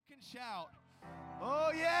shout.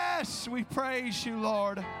 Oh, yes, we praise you,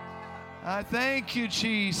 Lord. I thank you,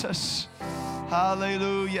 Jesus.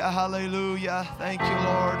 Hallelujah, hallelujah. Thank you,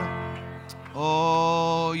 Lord.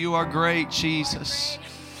 Oh, you are great, Jesus.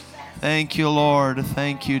 Thank you, Lord.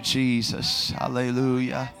 Thank you, Jesus.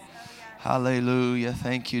 Hallelujah. Hallelujah.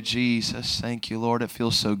 Thank you, Jesus. Thank you, Lord. It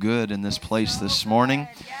feels so good in this place this morning.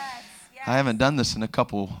 I haven't done this in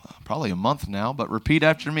probably a month now, but repeat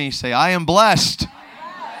after me. Say, I am blessed.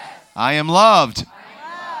 I am loved.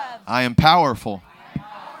 I am powerful.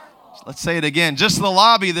 Let's say it again. Just the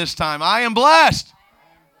lobby this time. I am blessed.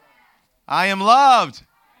 I am loved.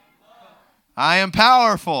 I am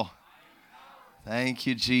powerful. Thank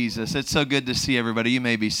you, Jesus. It's so good to see everybody. You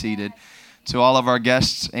may be seated. To all of our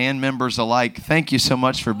guests and members alike, thank you so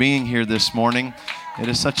much for being here this morning. It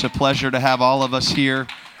is such a pleasure to have all of us here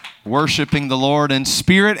worshiping the Lord in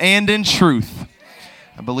spirit and in truth.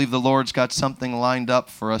 I believe the Lord's got something lined up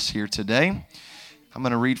for us here today. I'm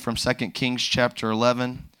going to read from 2 Kings chapter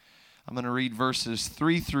 11. I'm going to read verses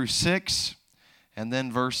 3 through 6 and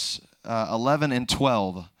then verse 11 and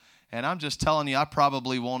 12. And I'm just telling you, I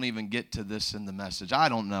probably won't even get to this in the message. I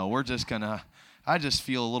don't know. I just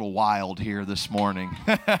feel a little wild here this morning.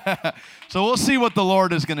 So we'll see what the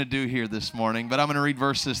Lord is going to do here this morning. But I'm going to read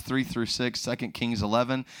verses 3 through 6, 2 Kings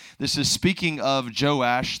 11. This is speaking of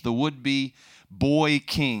Joash, the would-be boy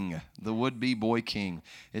king. The would-be boy king.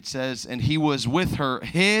 It says, and he was with her,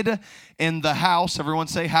 hid in the house. Everyone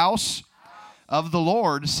say house. Of the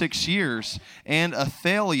Lord 6 years, and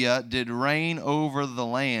Athaliah did reign over the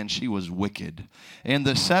land. She was wicked. In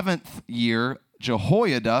the 7th year,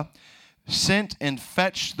 Jehoiada sent and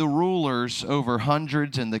fetched the rulers over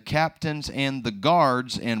hundreds and the captains and the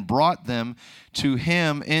guards and brought them to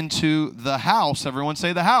him into the house. Everyone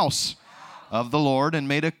say the house of the Lord, and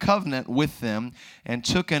made a covenant with them and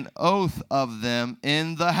took an oath of them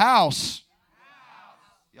in the house.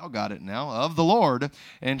 Y'all got it now. Of the Lord,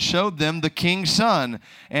 and showed them the king's son.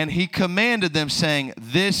 And he commanded them, saying,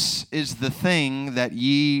 this is the thing that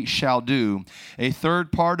ye shall do. A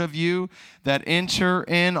third part of you that enter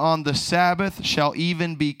in on the Sabbath shall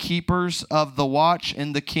even be keepers of the watch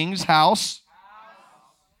in the king's house.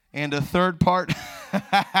 And a third part,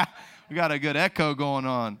 we got a good echo going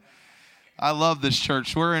on. I love this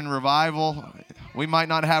church. We're in revival. We might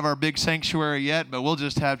not have our big sanctuary yet, but we'll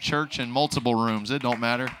just have church in multiple rooms. It don't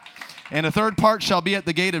matter. And a third part shall be at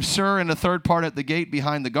the gate of Sur, and a third part at the gate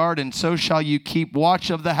behind the guard. And so shall you keep watch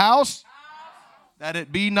of the house, that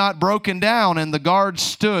it be not broken down. And the guard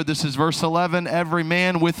stood, this is verse 11, every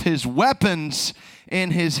man with his weapons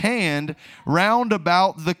in his hand round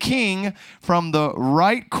about the king, from the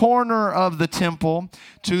right corner of the temple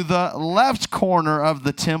to the left corner of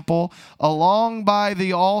the temple, along by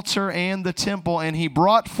the altar and the temple. And he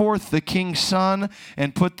brought forth the king's son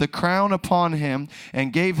and put the crown upon him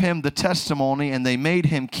and gave him the testimony. And they made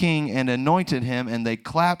him king and anointed him. And they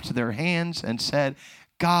clapped their hands and said,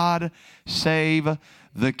 God save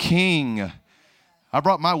the king. I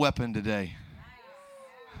brought my weapon today.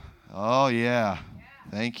 Oh, yeah.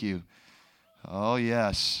 Thank you. Oh,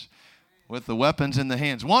 yes. With the weapons in the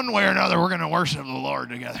hands. One way or another, we're going to worship the Lord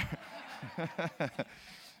together.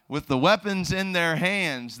 With the weapons in their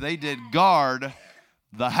hands, they did guard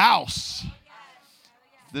the house.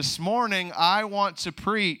 This morning, I want to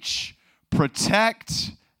preach,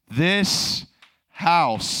 protect this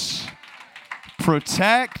house.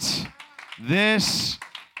 Protect this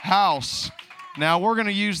house. Now, we're going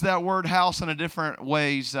to use that word house in different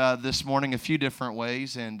ways this morning, a few different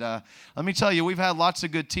ways. And let me tell you, we've had lots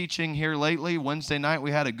of good teaching here lately. Wednesday night,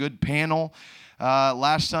 we had a good panel.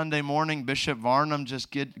 Last Sunday morning, Bishop Varnum just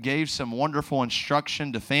gave some wonderful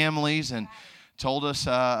instruction to families and told us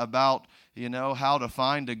about, how to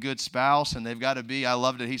find a good spouse. And they've got to be, I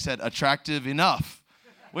loved it, he said, attractive enough.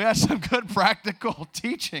 We had some good practical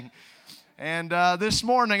teaching. And this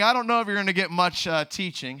morning, I don't know if you're going to get much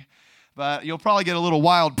teaching, but you'll probably get a little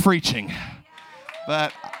wild preaching.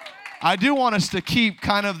 But I do want us to keep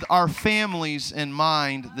kind of our families in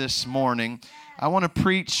mind this morning. I want to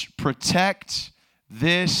preach, protect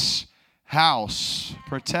this house.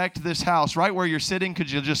 Protect this house. Right where you're sitting,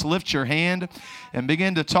 could you just lift your hand and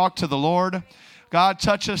begin to talk to the Lord? God,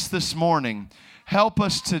 touch us this morning. Help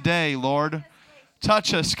us today, Lord.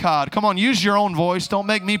 Touch us, God. Come on, use your own voice. Don't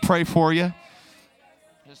make me pray for you.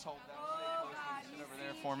 Just hold down. Sit over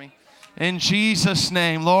there for me. In Jesus'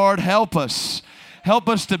 name, Lord, help us. Help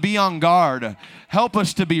us to be on guard. Help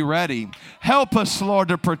us to be ready. Help us, Lord,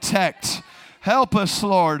 to protect. Help us,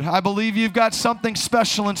 Lord. I believe you've got something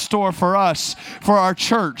special in store for us, for our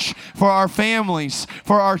church, for our families,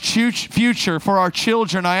 for our future, for our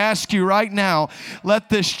children. I ask you right now, let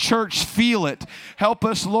this church feel it. Help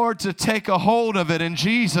us, Lord, to take a hold of it in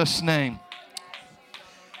Jesus' name.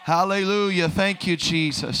 Hallelujah. Thank you,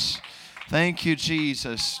 Jesus. Thank you,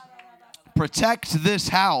 Jesus. Protect this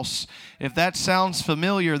house. If that sounds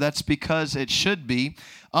familiar, that's because it should be.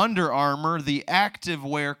 Under Armour, the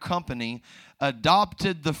activewear company,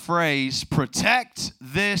 adopted the phrase, protect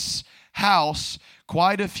this house,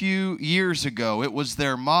 quite a few years ago. It was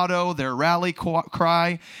their motto, their rally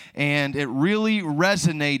cry, and it really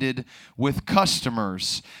resonated with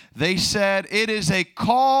customers. They said, it is a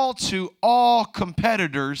call to all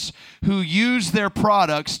competitors who use their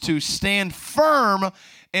products to stand firm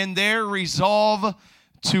in their resolve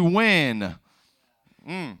to win.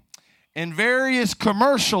 In various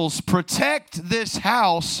commercials, protect this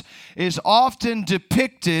house is often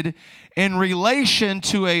depicted in relation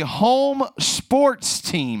to a home sports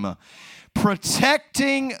team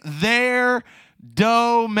protecting their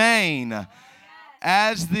domain.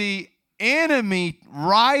 As the enemy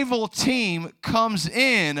rival team comes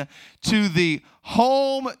in to the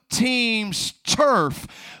home team's turf,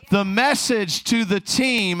 the message to the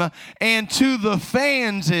team and to the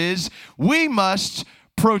fans is, we must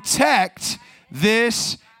protect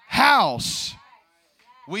this house.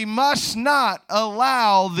 We must not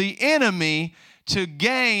allow the enemy to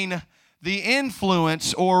gain the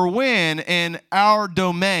influence or win in our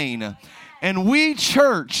domain. And we,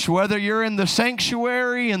 church, whether you're in the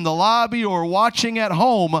sanctuary, in the lobby, or watching at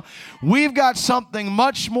home, we've got something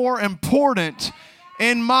much more important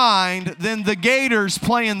in mind than the Gators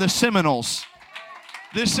playing the Seminoles.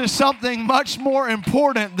 This is something much more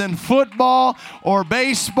important than football or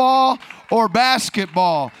baseball or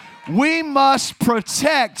basketball. We must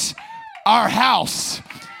protect our house.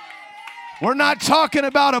 We're not talking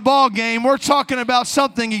about a ball game. We're talking about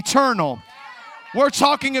something eternal. We're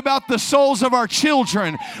talking about the souls of our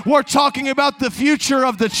children. We're talking about the future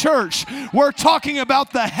of the church. We're talking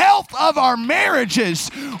about the health of our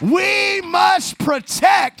marriages. We must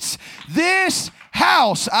protect this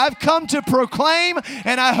house. I've come to proclaim,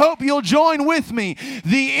 and I hope you'll join with me.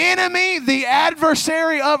 The enemy, the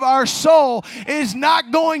adversary of our soul, is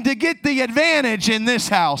not going to get the advantage in this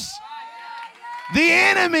house. The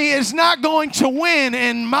enemy is not going to win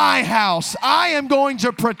in my house. I am going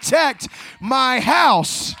to protect my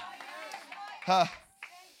house.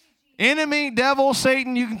 Enemy, devil,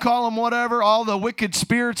 Satan, you can call them whatever, all the wicked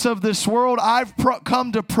spirits of this world, I've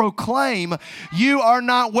come to proclaim, you are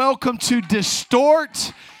not welcome to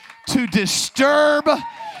distort, to disturb,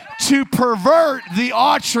 to pervert the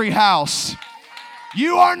Autry house.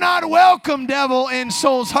 You are not welcome, devil, in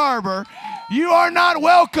Souls Harbor. You are not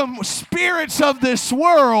welcome, spirits of this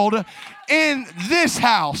world, in this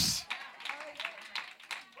house.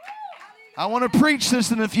 I want to preach this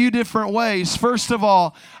in a few different ways. First of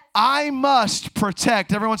all, I must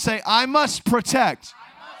protect. Everyone say, I must protect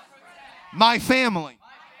my family.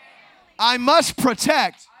 I must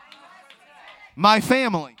protect my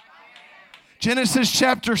family. Genesis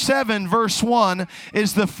chapter 7, verse 1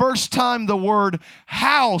 is the first time the word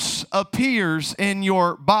house appears in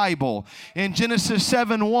your Bible. In Genesis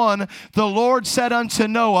 7:1, the Lord said unto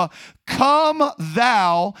Noah, come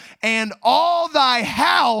thou and all thy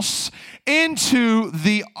house into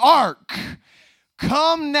the ark.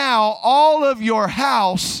 Come now, all of your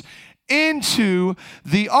house into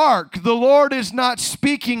the ark. The Lord is not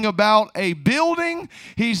speaking about a building.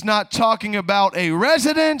 He's not talking about a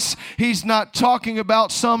residence. He's not talking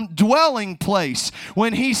about some dwelling place.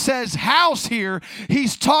 When he says house here,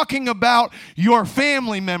 he's talking about your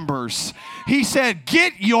family members. He said,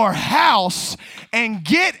 get your house and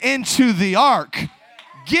get into the ark.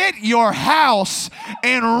 Get your house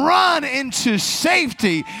and run into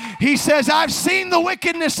safety. He says, I've seen the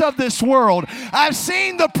wickedness of this world. I've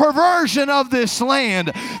seen the perversion of this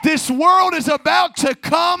land. This world is about to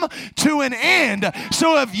come to an end.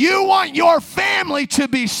 So if you want your family to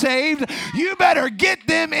be saved, you better get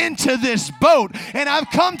them into this boat. And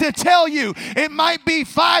I've come to tell you, it might be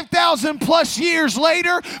 5,000 plus years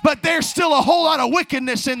later, but there's still a whole lot of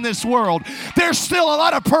wickedness in this world. There's still a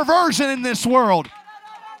lot of perversion in this world.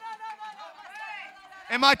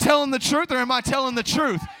 Am I telling the truth or am I telling the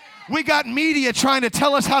truth? We got media trying to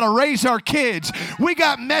tell us how to raise our kids. We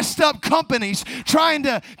got messed up companies trying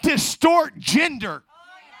to distort gender.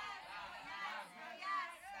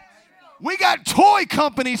 We got toy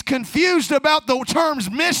companies confused about the terms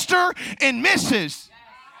Mr. and Mrs.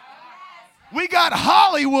 We got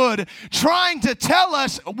Hollywood trying to tell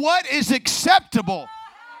us what is acceptable.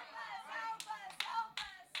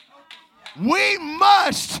 We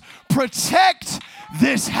must protect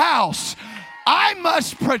this house. I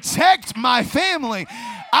must protect my family.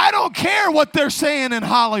 I don't care what they're saying in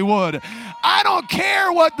Hollywood. I don't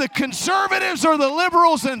care what the conservatives or the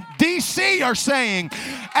liberals in D.C. are saying.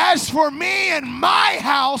 As for me and my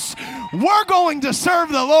house, we're going to serve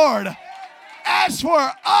the Lord. As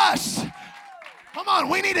for us, come on,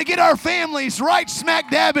 we need to get our families right smack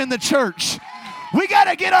dab in the church. We got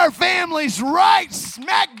to get our families right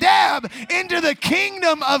smack dab into the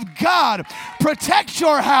kingdom of God. Protect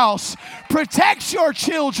your house. Protect your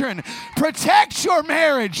children. Protect your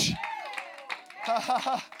marriage.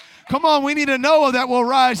 Come on, we need a Noah that will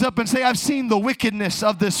rise up and say, I've seen the wickedness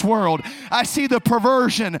of this world. I see the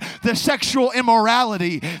perversion, the sexual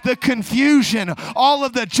immorality, the confusion, all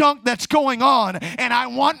of the junk that's going on, and I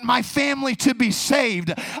want my family to be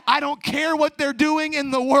saved. I don't care what they're doing in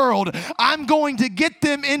the world. I'm going to get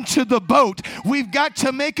them into the boat. We've got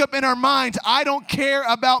to make up in our minds, I don't care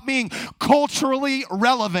about being culturally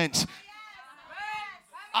relevant.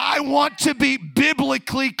 I want to be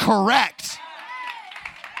biblically correct.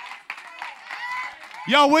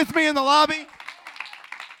 Y'all with me in the lobby?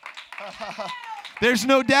 There's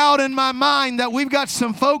no doubt in my mind that we've got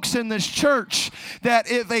some folks in this church that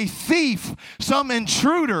if a thief, some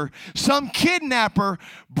intruder, some kidnapper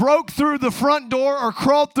broke through the front door or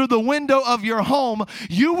crawled through the window of your home,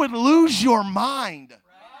 you would lose your mind.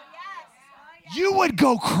 You would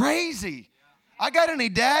go crazy. I got any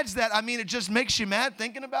dads that, it just makes you mad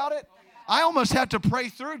thinking about it? I almost have to pray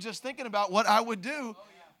through just thinking about what I would do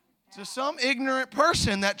to some ignorant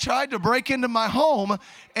person that tried to break into my home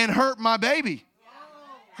and hurt my baby,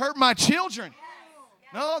 hurt my children.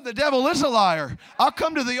 No, the devil is a liar. I'll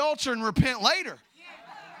come to the altar and repent later.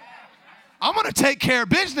 I'm going to take care of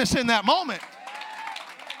business in that moment.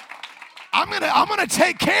 I'm going to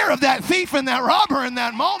take care of that thief and that robber in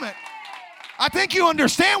that moment. I think you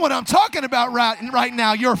understand what I'm talking about right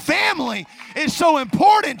now. Your family is so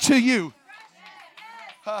important to you.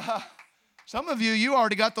 Some of you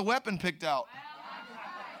already got the weapon picked out.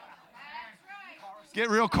 Get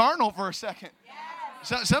real carnal for a second.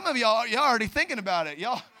 Some of y'all already thinking about it.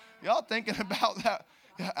 Y'all thinking about that.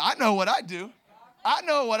 I know what I do. I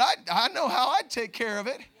know how I'd take care of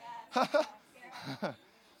it.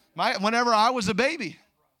 Whenever I was a baby,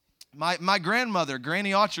 my grandmother,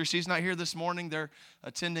 Granny Autry, she's not here this morning. They're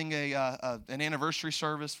attending an anniversary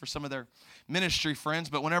service for some of their ministry friends.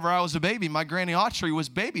 But whenever I was a baby, my Granny Autry was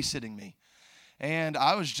babysitting me. And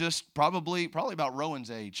I was just probably about Rowan's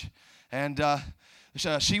age. And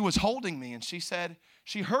she was holding me, and she said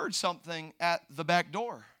she heard something at the back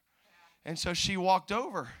door. And so she walked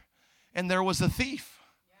over, and there was a thief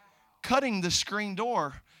cutting the screen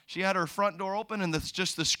door. She had her front door open, and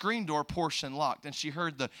just the screen door portion locked. And she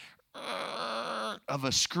heard the of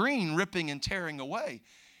a screen ripping and tearing away.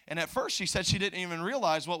 And at first, she said she didn't even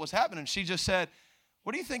realize what was happening. She just said,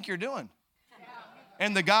 "What do you think you're doing?"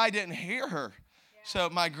 And the guy didn't hear her. So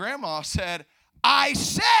my grandma said, "I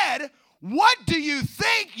said, what do you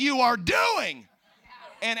think you are doing?"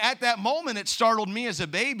 And at that moment, it startled me as a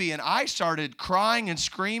baby, and I started crying and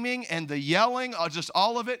screaming, and the yelling, just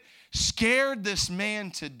all of it, scared this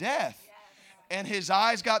man to death. And his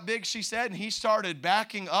eyes got big, she said, and he started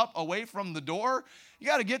backing up away from the door. You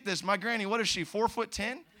got to get this. My granny, what is she,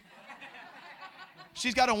 4'10"?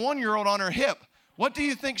 She's got a 1-year-old on her hip. What do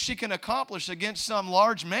you think she can accomplish against some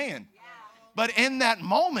large man? But in that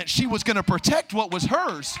moment, she was going to protect what was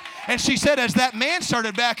hers. And she said as that man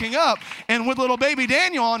started backing up, and with little baby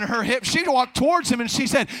Daniel on her hip, she walked towards him and she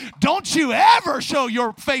said, "Don't you ever show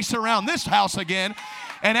your face around this house again."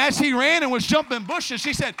 And as he ran and was jumping bushes,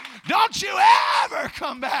 she said, "Don't you ever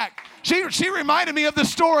come back." She reminded me of the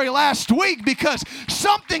story last week because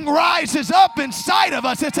something rises up inside of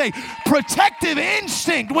us. It's a protective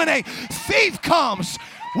instinct. When a thief comes,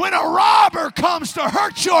 when a robber comes to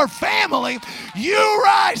hurt your family, you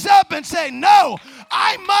rise up and say, "No,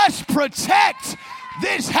 I must protect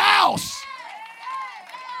this house."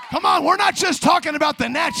 Come on, we're not just talking about the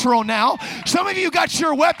natural now. Some of you got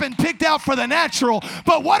your weapon picked out for the natural,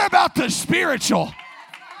 but what about the spiritual?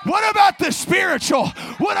 What about the spiritual?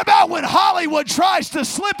 What about when Hollywood tries to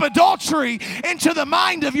slip adultery into the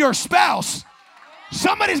mind of your spouse?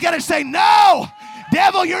 Somebody's got to say, "No,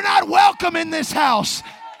 devil, you're not welcome in this house."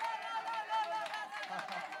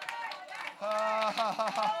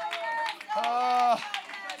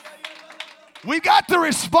 We got the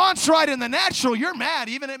response right in the natural. You're mad.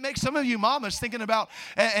 Even it makes some of you mamas thinking about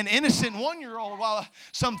an innocent 1-year-old while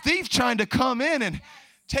some thief trying to come in and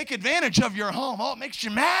take advantage of your home. Oh, it makes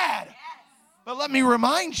you mad. But let me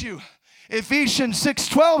remind you, Ephesians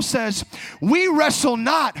 6:12 says, we wrestle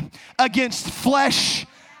not against flesh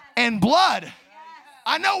and blood.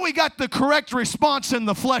 I know we got the correct response in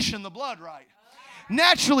the flesh and the blood, right?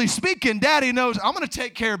 Naturally speaking, Daddy knows I'm going to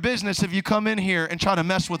take care of business if you come in here and try to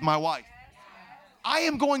mess with my wife. I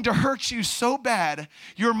am going to hurt you so bad,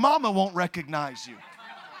 your mama won't recognize you.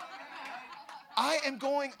 I am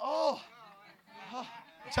going, I'm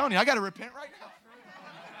telling you, I got to repent right now.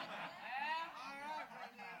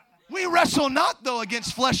 We wrestle not, though,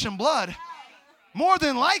 against flesh and blood. More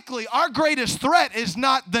than likely, our greatest threat is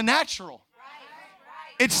not the natural.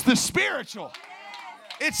 It's the spiritual.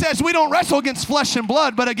 It says we don't wrestle against flesh and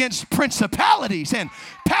blood, but against principalities and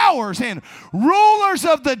powers and rulers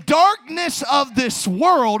of the darkness of this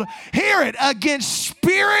world. Hear it, against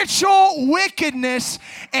spiritual wickedness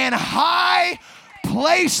and high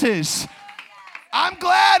places. I'm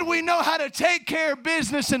glad we know how to take care of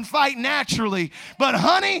business and fight naturally. But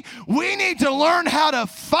honey, we need to learn how to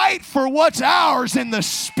fight for what's ours in the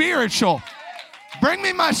spiritual. Bring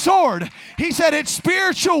me my sword. He said it's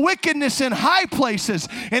spiritual wickedness in high places.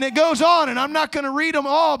 And it goes on, and I'm not going to read them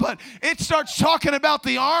all, but it starts talking about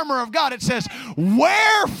the armor of God. It says,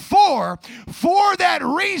 wherefore, for that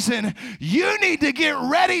reason, you need to get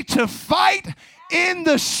ready to fight in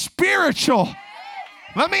the spiritual.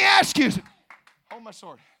 Let me ask you. Hold my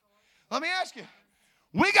sword. Let me ask you.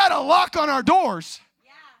 We got a lock on our doors.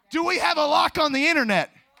 Do we have a lock on the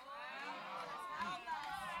internet?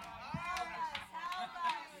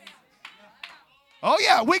 Oh,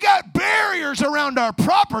 yeah, we got barriers around our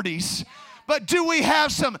properties, but do we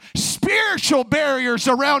have some spiritual barriers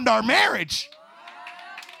around our marriage?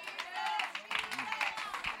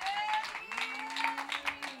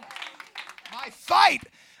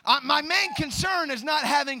 My main concern is not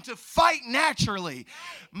having to fight naturally.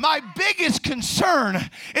 My biggest concern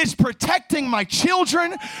is protecting my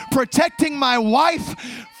children, protecting my wife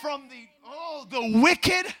from the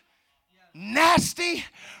wicked, nasty,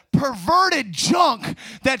 perverted junk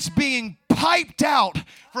that's being piped out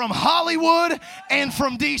from Hollywood and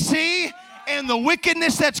from DC and the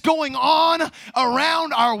wickedness that's going on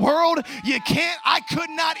around our world. I could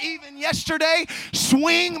not even yesterday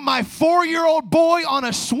swing my 4-year-old boy on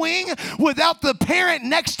a swing without the parent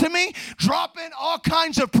next to me dropping all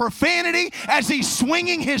kinds of profanity as he's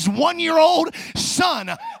swinging his 1-year-old son.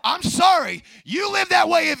 I'm sorry, you live that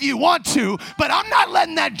way if you want to, but I'm not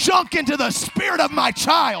letting that junk into the spirit of my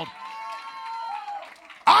child.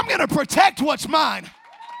 I'm going to protect what's mine.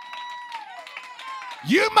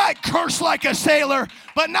 You might curse like a sailor,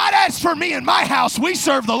 but not as for me and my house. We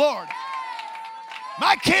serve the Lord.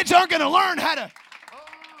 My kids aren't going to learn how to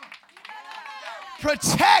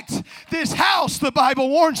protect this house. The Bible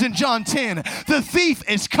warns in John 10, the thief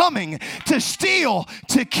is coming to steal,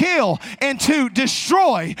 to kill, and to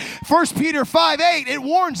destroy. 1 Peter 5:8, it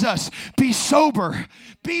warns us, be sober.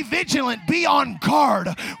 Be vigilant, be on guard.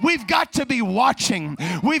 We've got to be watching.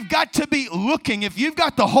 We've got to be looking. If you've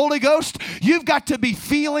got the Holy Ghost, you've got to be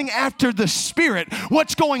feeling after the Spirit.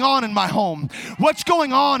 What's going on in my home? What's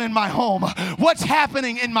going on in my home? What's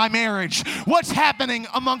happening in my marriage? What's happening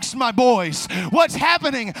amongst my boys? What's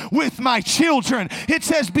happening with my children? It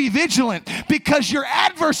says be vigilant because your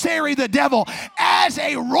adversary, the devil, as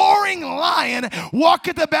a roaring lion,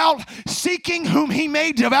 walketh about seeking whom he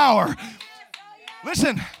may devour.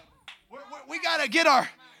 Listen, we gotta get our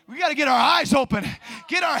eyes open,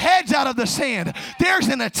 get our heads out of the sand. There's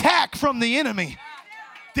an attack from the enemy.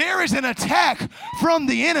 There is an attack from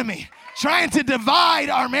the enemy trying to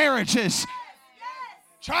divide our marriages,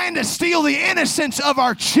 trying to steal the innocence of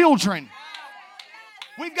our children.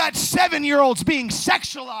 We've got 7-year-olds being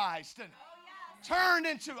sexualized and turned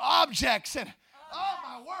into objects, and oh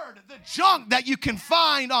my word, the junk that you can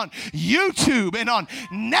find on YouTube and on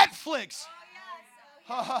Netflix.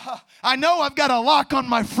 I know I've got a lock on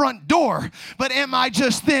my front door, but am I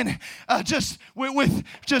just then, with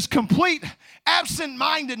complete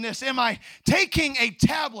absent-mindedness, am I taking a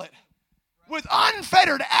tablet with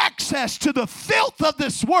unfettered access to the filth of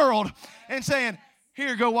this world and saying,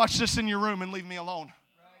 here, go watch this in your room and leave me alone?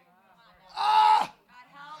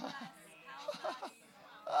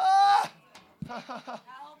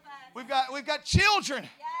 We've got children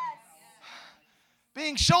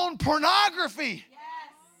being shown pornography.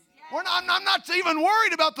 I'm not even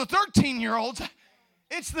worried about the 13-year-olds.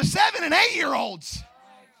 It's the 7 and 8-year-olds.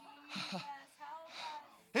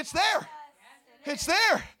 It's there. It's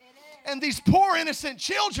there. And these poor innocent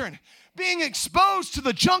children being exposed to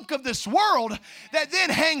the junk of this world that then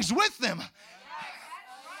hangs with them.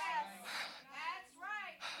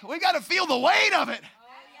 We got to feel the weight of it.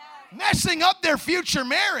 Messing up their future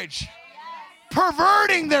marriage.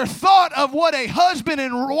 perverting their thought of what a husband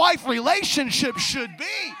and wife relationship should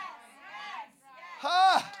be.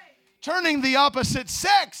 Turning the opposite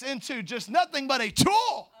sex into just nothing but a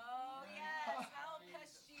tool.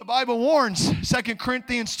 The Bible warns, 2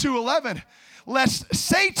 Corinthians 2:11, lest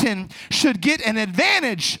Satan should get an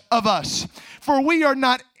advantage of us, for we are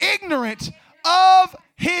not ignorant of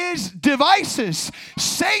his devices.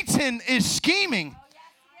 Satan is scheming.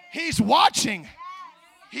 He's watching.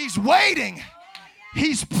 He's waiting.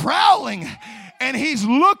 He's prowling. And he's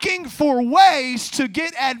looking for ways to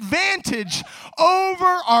get advantage over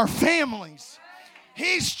our families.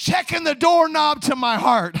 He's checking the doorknob to my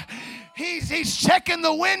heart. He's checking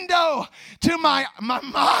the window to my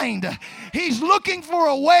mind. He's looking for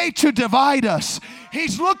a way to divide us.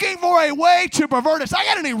 He's looking for a way to pervert us. I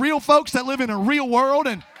got any real folks that live in a real world?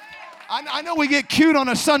 And I know we get cute on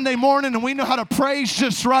a Sunday morning and we know how to praise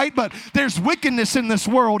just right, but there's wickedness in this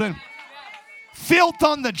world and filth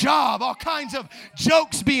on the job, all kinds of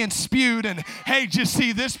jokes being spewed. And hey, did you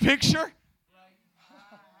see this picture?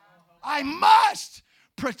 I must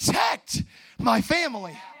protect my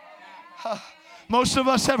family. Most of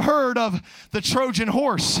us have heard of the Trojan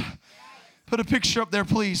horse. Put a picture up there,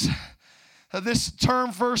 please. This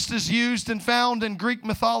term first is used and found in Greek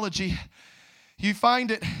mythology. You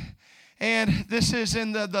find it, and this is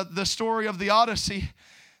in the story of the Odyssey.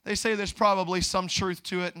 They say there's probably some truth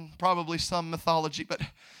to it and probably some mythology, but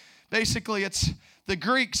basically it's the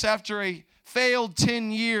Greeks, after a failed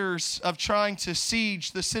 10 years of trying to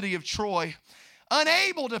siege the city of Troy,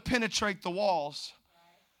 unable to penetrate the walls,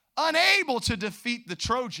 unable to defeat the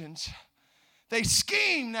Trojans, they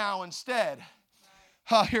scheme now instead.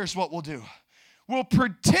 Here's what we'll do. We'll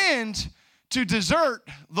pretend to desert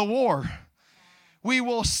the war. We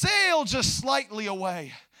will sail just slightly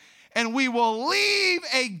away, and we will leave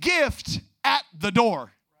a gift at the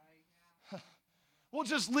door. We'll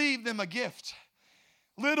just leave them a gift.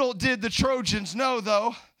 Little did the Trojans know,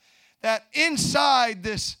 though, that inside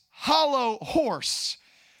this hollow horse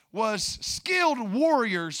was skilled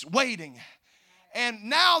warriors waiting. And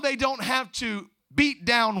now they don't have to beat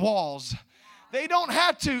down walls. They don't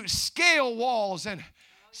have to scale walls and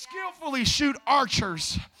skillfully shoot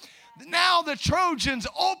archers. Now the Trojans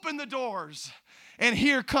open the doors, and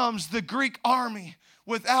here comes the Greek army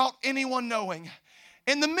without anyone knowing.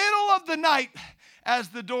 In the middle of the night, as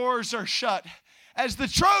the doors are shut, as the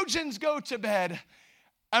Trojans go to bed,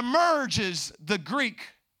 emerges the Greek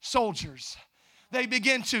soldiers. They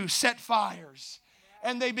begin to set fires,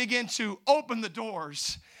 and they begin to open the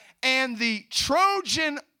doors. And the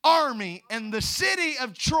Trojan army and the city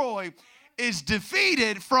of Troy is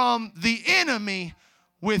defeated from the enemy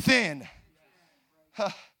within.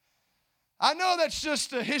 I know that's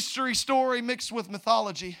just a history story mixed with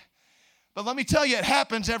mythology, but let me tell you, it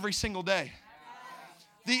happens every single day.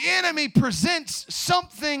 The enemy presents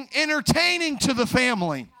something entertaining to the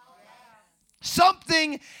family,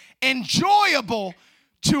 something enjoyable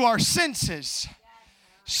to our senses,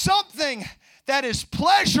 something that is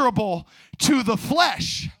pleasurable to the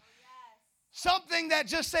flesh, something that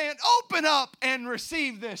just saying, open up and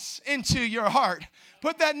receive this into your heart.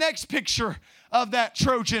 Put that next picture of that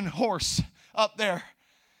Trojan horse up there.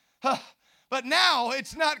 But now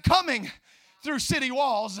it's not coming through city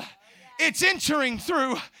walls. It's entering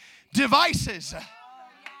through devices.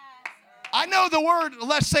 I know the word,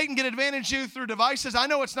 lest Satan get advantage you through devices. I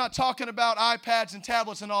know it's not talking about iPads and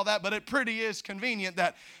tablets and all that, but it pretty is convenient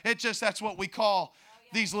that that's what we call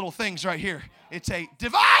these little things right here. It's a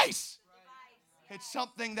device. It's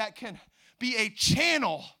something that can be a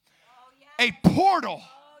channel, a portal.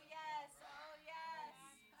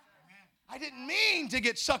 I didn't mean to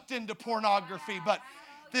get sucked into pornography, but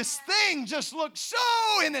this thing just looked so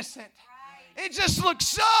innocent. It just looked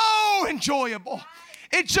so enjoyable.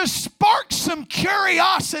 It just sparked some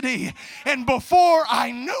curiosity, and before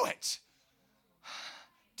I knew it,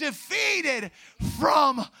 defeated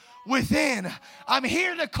from within. I'm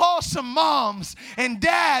here to call some moms and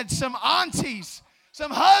dads, some aunties,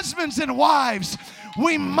 some husbands and wives.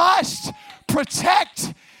 We must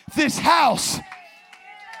protect this house.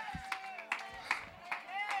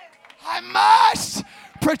 I must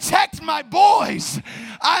protect my boys.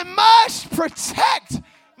 I must protect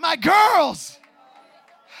my girls.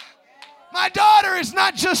 My daughter is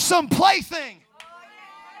not just some plaything.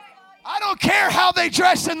 I don't care how they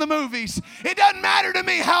dress in the movies. It doesn't matter to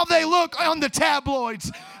me how they look on the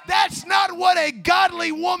tabloids. That's not what a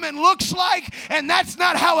godly woman looks like, and that's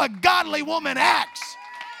not how a godly woman acts.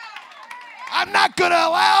 I'm not going to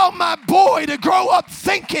allow my boy to grow up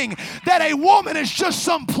thinking that a woman is just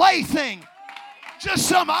some plaything. Just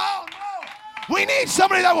some, oh no. We need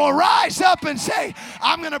somebody that will rise up and say,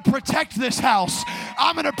 I'm going to protect this house.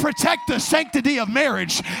 I'm going to protect the sanctity of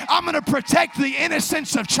marriage. I'm going to protect the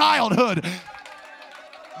innocence of childhood.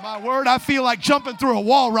 My word, I feel like jumping through a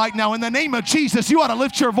wall right now. In the name of Jesus, you ought to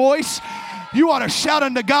lift your voice. You ought to shout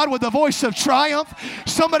unto God with a voice of triumph.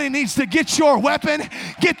 Somebody needs to get your weapon,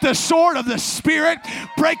 get the sword of the Spirit,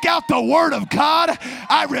 break out the word of God.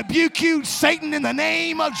 I rebuke you, Satan, in the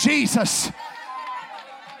name of Jesus.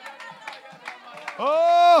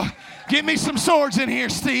 Oh, give me some swords in here,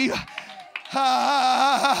 Steve.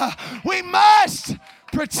 We must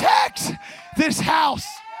protect this house.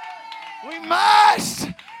 We must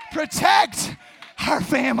protect our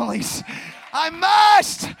families. I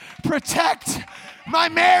must protect my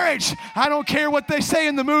marriage. I don't care what they say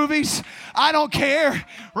in the movies. I don't care.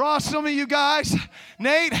 Ross, some of you guys,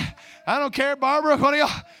 Nate, I don't care. Barbara, what do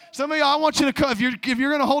y'all? Some of y'all, I want you to come. If you're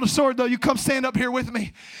going to hold a sword, though, you come stand up here with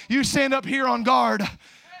me. You stand up here on guard.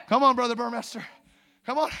 Come on, Brother Burmester.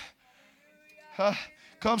 Come on.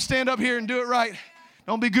 Come stand up here and do it right.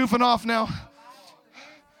 Don't be goofing off now.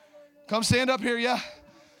 Come stand up here, yeah.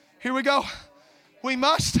 Here we go. We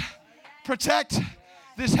must protect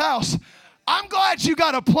this house. I'm glad you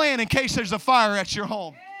got a plan in case there's a fire at your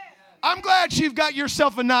home. I'm glad you've got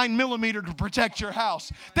yourself a 9mm to protect your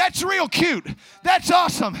house. That's real cute. That's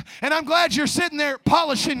awesome. And I'm glad you're sitting there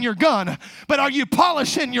polishing your gun. But are you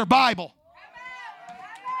polishing your Bible?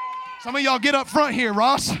 Some of y'all get up front here,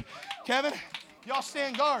 Ross, Kevin. Y'all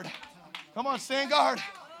stand guard. Come on, stand guard.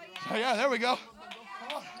 Oh, yeah, there we go.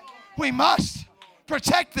 Come on. We must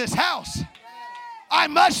protect this house. I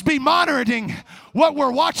must be monitoring what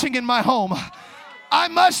we're watching in my home. I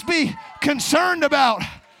must be concerned about.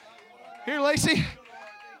 Here, Lacey.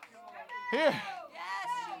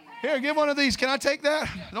 Here, give one of these. Can I take that?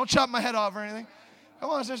 Don't chop my head off or anything.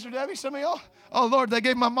 Come on, Sister Debbie. Some of y'all. Oh, Lord, they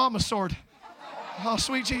gave my mom a sword. Oh,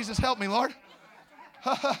 sweet Jesus, help me, Lord.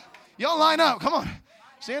 Y'all line up. Come on.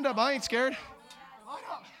 Stand up. I ain't scared. Line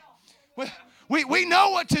up. We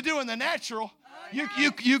know what to do in the natural.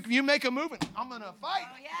 You make a movement. I'm going to fight.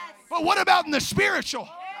 But what about in the spiritual?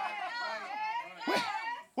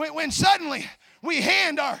 When suddenly we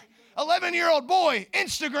hand our 11-year-old boy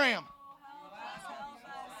Instagram.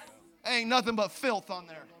 Ain't nothing but filth on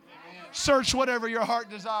there. Search whatever your heart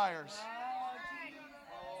desires.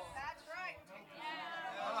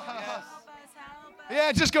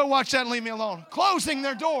 Yeah, just go watch that and leave me alone. Closing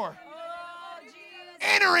their door.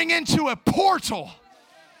 Entering into a portal.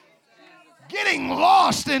 Getting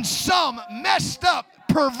lost in some messed up,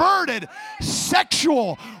 perverted,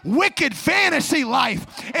 sexual, wicked fantasy life,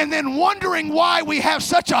 and then wondering why we have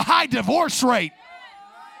such a high divorce rate.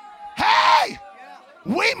 Hey,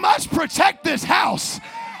 we must protect this house.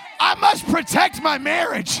 I must protect my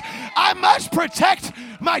marriage. I must protect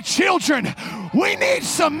my children. We need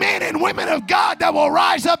some men and women of God that will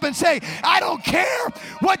rise up and say, I don't care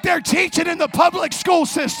what they're teaching in the public school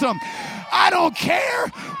system. I don't care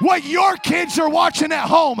what your kids are watching at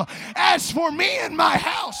home. As for me and my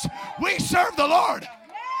house, we serve the Lord.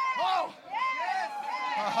 Oh.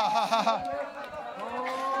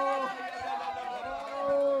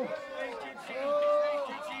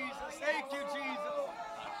 Thank you, Jesus.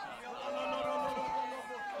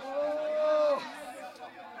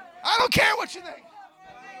 I don't care what you think.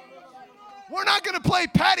 We're not going to play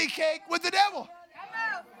patty cake with the devil.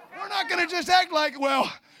 We're not going to just act like, well,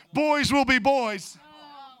 boys will be boys.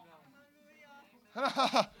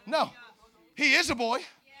 No. He is a boy,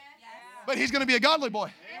 but he's going to be a godly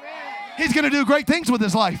boy. He's going to do great things with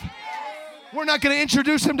his life. We're not going to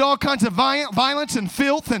introduce him to all kinds of violence and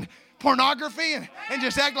filth and pornography and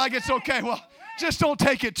just act like it's okay. Well, just don't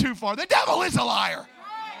take it too far. The devil is a liar.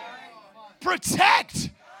 Protect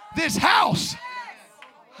this house.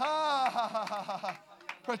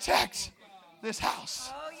 Protect this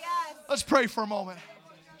house. Let's pray for a moment.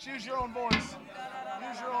 Choose your own voice.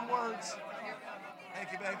 Use your own words.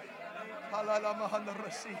 Thank you, baby.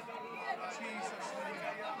 Jesus.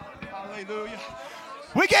 Hallelujah.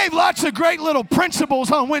 We gave lots of great little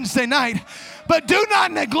principles on Wednesday night, but do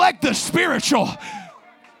not neglect the spiritual.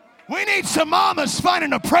 We need some mamas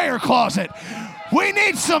finding a prayer closet. We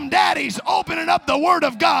need some daddies opening up the Word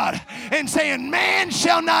of God and saying, man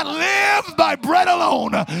shall not live by bread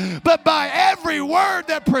alone, but by every word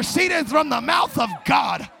that proceedeth from the mouth of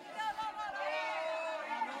God.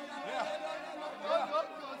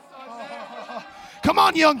 Come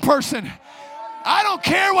on, young person. I don't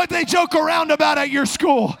care what they joke around about at your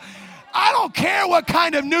school. I don't care what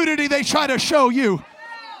kind of nudity they try to show you.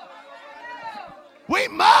 We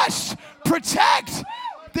must protect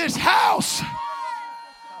this house.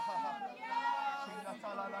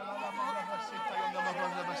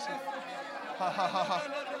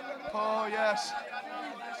 Oh, yes.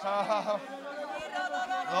 Oh.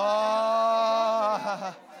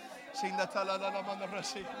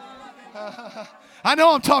 I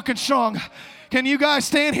know I'm talking strong. Can you guys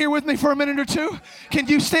stand here with me for a minute or two? Can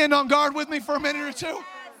you stand on guard with me for a minute or two?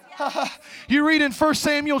 You read in 1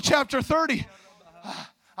 Samuel chapter 30.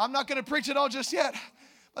 I'm not going to preach it all just yet.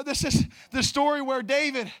 But this is the story where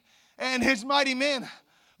David and his mighty men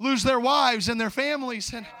lose their wives and their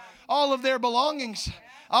families and all of their belongings.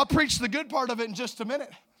 I'll preach the good part of it in just a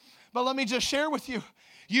minute. But let me just share with you.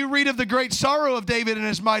 You read of the great sorrow of David and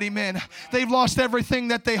his mighty men. They've lost everything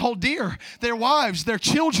that they hold dear. Their wives, their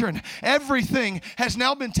children, everything has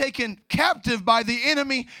now been taken captive by the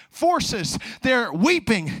enemy forces. They're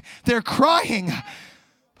weeping. They're crying.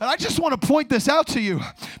 But I just want to point this out to you,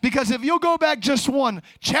 because if you'll go back just one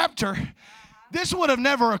chapter, this would have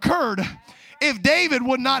never occurred if David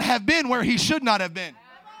would not have been where he should not have been.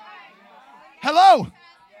 Hello?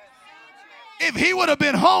 If he would have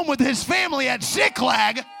been home with his family at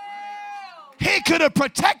Ziklag, he could have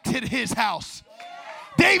protected his house.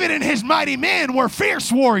 David and his mighty men were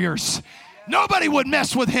fierce warriors. Nobody would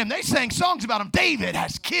mess with him. They sang songs about him. David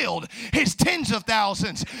has killed his tens of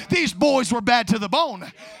thousands. These boys were bad to the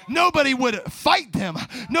bone. Nobody would fight them.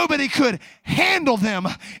 Nobody could handle them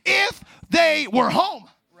if they were home.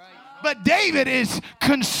 But David is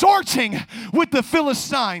consorting with the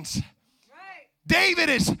Philistines. David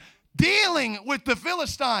is dealing with the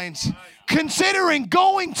Philistines, considering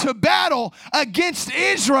going to battle against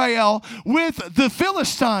Israel with the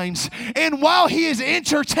Philistines. And while he is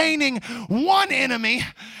entertaining one enemy,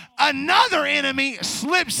 another enemy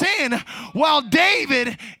slips in while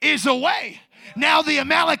David is away. Now the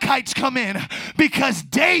Amalekites come in because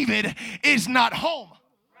David is not home.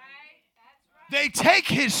 They take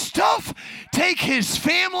his stuff, take his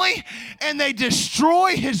family, and they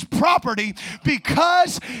destroy his property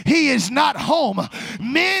because he is not home.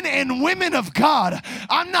 Men and women of God,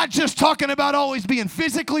 I'm not just talking about always being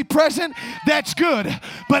physically present. That's good.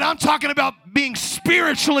 But I'm talking about being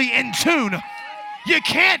spiritually in tune. You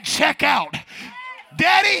can't check out.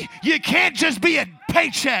 Daddy, you can't just be a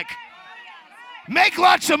paycheck. Make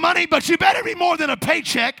lots of money, but you better be more than a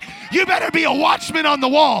paycheck. You better be a watchman on the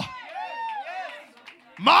wall.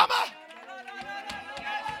 Mama?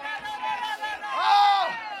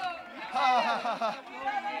 Oh.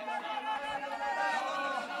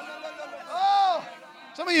 Oh.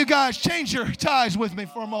 Some of you guys, change your ties with me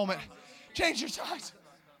for a moment. Change your ties.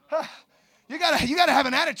 You gotta have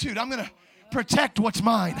an attitude. I'm gonna protect what's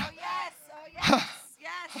mine. Oh, yes. Oh, yes.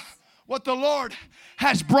 Yes. What the Lord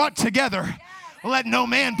has brought together, let no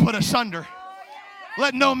man put asunder.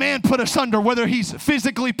 Let no man put asunder, whether he's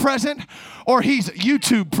physically present or he's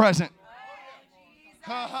YouTube present.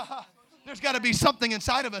 There's got to be something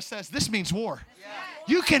inside of us that says this means war.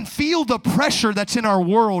 You can feel the pressure that's in our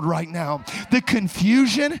world right now. The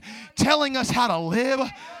confusion telling us how to live.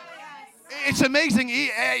 It's amazing.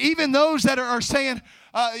 Even those that are saying,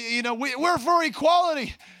 we're for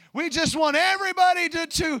equality. We just want everybody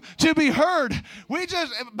to be heard.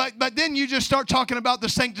 But then you just start talking about the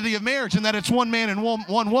sanctity of marriage and that it's one man and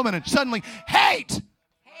one woman, and suddenly hate. It is hate.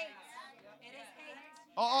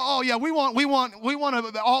 Oh yeah, we want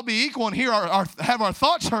to all be equal and hear have our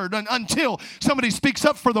thoughts heard until somebody speaks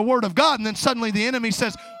up for the word of God, and then suddenly the enemy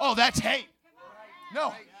says, "Oh, that's hate."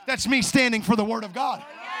 No, that's me standing for the word of God.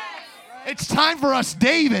 It's time for us,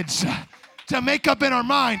 Davids, to make up in our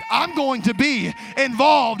mind, I'm going to be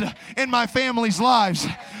involved in my family's lives.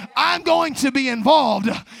 I'm going to be involved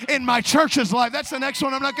in my church's life. That's the next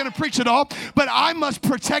one. I'm not going to preach it all, but I must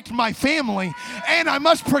protect my family and I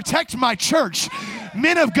must protect my church.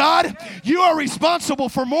 Men of God, you are responsible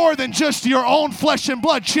for more than just your own flesh and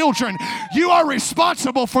blood children. You are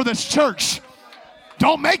responsible for this church.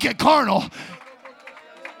 Don't make it carnal.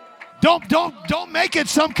 Don't make it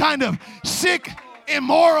some kind of sick,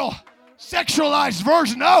 immoral, sexualized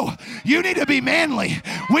version. No, you need to be manly.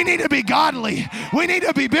 We need to be godly. We need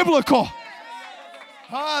to be biblical.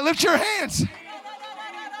 Lift your hands.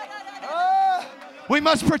 We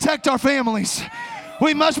must protect our families.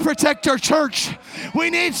 We must protect our church. We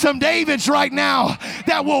need some Davids right now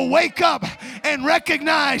that will wake up and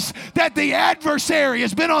recognize that the adversary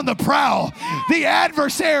has been on the prowl. The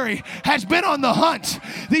adversary has been on the hunt.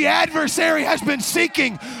 The adversary has been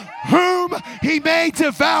seeking whom he may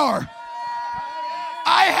devour.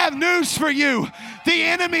 I have news for you. The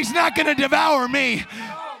enemy's not going to devour me.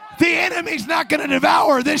 The enemy's not going to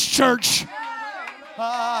devour this church.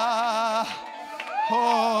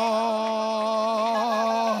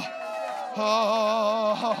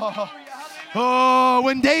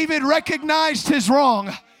 When David recognized his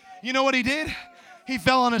wrong, You know what he did? He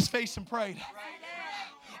fell on his face and prayed.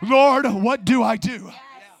 Lord, what do I do?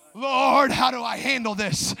 Lord, how do I handle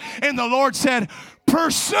this? And the Lord said,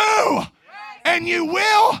 pursue, and you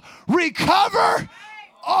will recover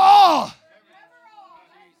all.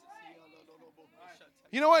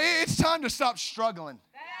 You know what? It's time to stop struggling.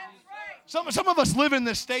 Some of us live in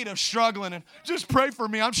this state of struggling, and just pray for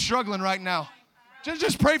me. I'm struggling right now.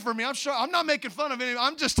 Just pray for me. I'm not making fun of anyone.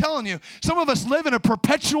 I'm just telling you. Some of us live in a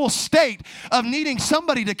perpetual state of needing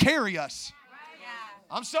somebody to carry us.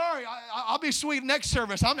 I'm sorry. I'll be sweet next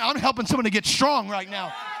service. I'm helping someone to get strong right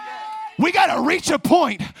now. We got to reach a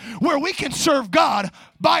point where we can serve God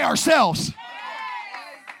by ourselves.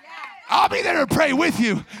 I'll be there to pray with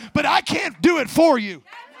you, but I can't do it for you.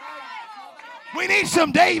 We need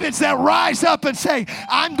some Davids that rise up and say,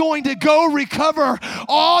 I'm going to go recover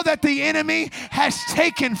all that the enemy has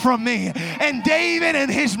taken from me. And David and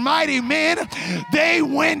his mighty men, they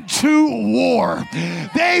went to war.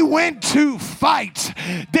 They went to fight.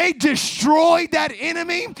 They destroyed that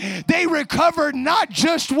enemy. They recovered not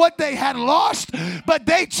just what they had lost, but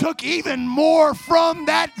they took even more from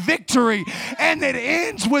that victory. And it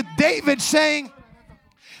ends with David saying,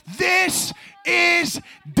 this is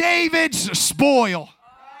David's spoil.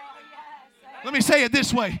 Let me say it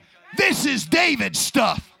this way. This is David's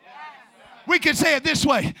stuff. We can say it this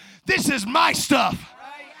way. This is my stuff.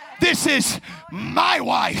 This is my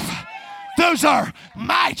wife. Those are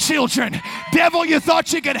my children. Devil, you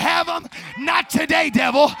thought you could have them? Not today,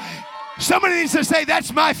 devil. Somebody needs to say,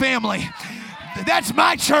 that's my family. That's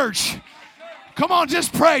my church. Come on,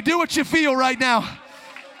 just pray. Do what you feel right now.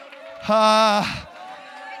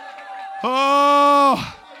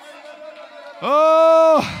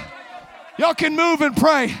 Y'all can move and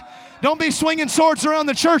pray. Don't be swinging swords around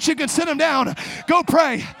the church. You can sit them down. Go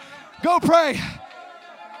pray. Go pray.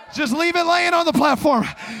 Just leave it laying on the platform.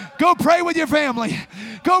 Go pray with your family.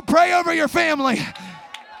 Go pray over your family.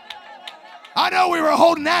 I know we were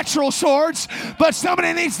holding natural swords, but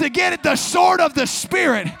somebody needs to get it, the sword of the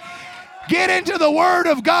Spirit. Get into the Word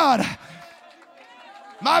of God.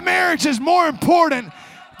 My marriage is more important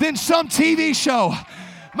than some TV show.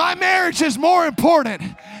 My marriage is more important.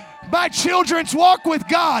 My children's walk with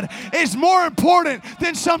God is more important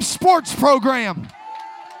than some sports program.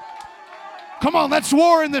 Come on, let's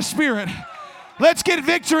war in the Spirit. Let's get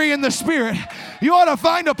victory in the Spirit. You ought to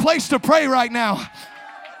find a place to pray right now.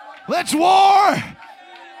 Let's war.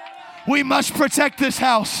 We must protect this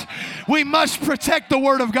house. We must protect the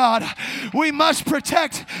Word of God. We must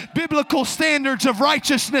protect biblical standards of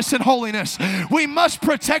righteousness and holiness. We must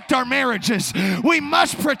protect our marriages. We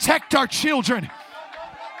must protect our children.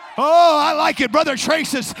 Oh, I like it. Brother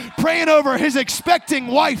Trace is praying over his expecting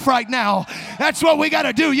wife right now. That's what we got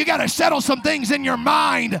to do. You got to settle some things in your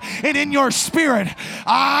mind and in your spirit.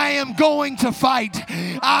 I am going to fight.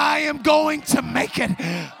 I am going to make it.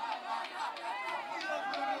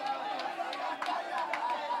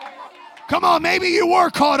 Come on, maybe you were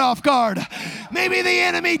caught off guard. Maybe the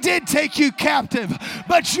enemy did take you captive,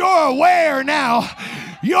 but you're aware now.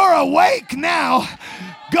 You're awake now.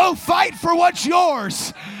 Go fight for what's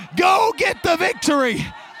yours. Go get the victory.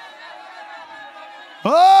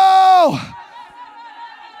 Oh!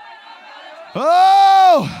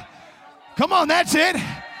 Come on, that's it.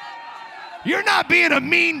 You're not being a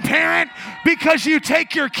mean parent because you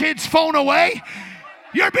take your kid's phone away.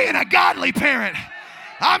 You're being a godly parent.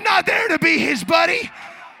 I'm not there to be his buddy.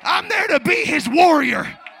 I'm there to be his warrior.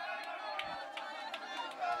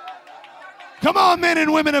 Come on, men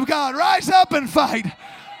and women of God. Rise up and fight.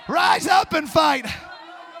 Rise up and fight.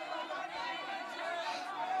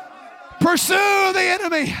 Pursue the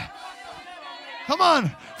enemy. Come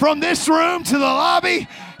on. From this room to the lobby,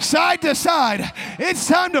 side to side. It's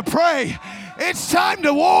time to pray. It's time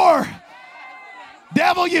to war.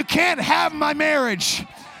 Devil, you can't have my marriage.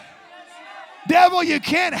 Devil, you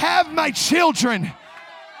can't have my children.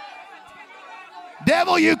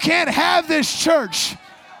 Devil, you can't have this church.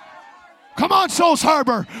 Come on, Souls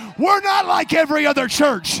Harbor. We're not like every other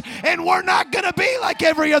church, and we're not going to be like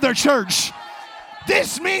every other church.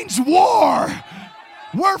 This means war.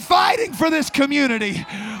 We're fighting for this community.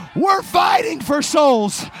 We're fighting for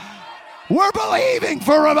souls. We're believing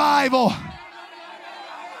for revival.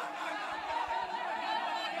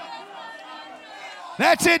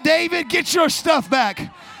 That's it, David. Get your stuff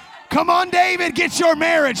back. Come on, David. Get your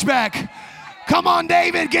marriage back. Come on,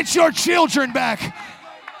 David. Get your children back.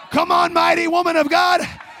 Come on, mighty woman of God.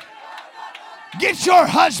 Get your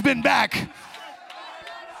husband back.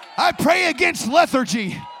 I pray against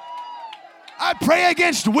lethargy. I pray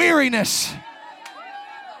against weariness.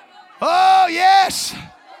 Oh, yes.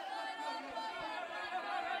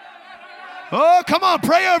 Oh, come on,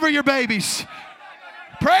 pray over your babies.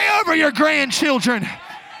 Pray over your grandchildren.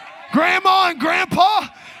 Grandma and grandpa,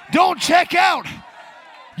 don't check out.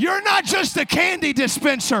 You're not just a candy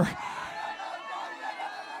dispenser.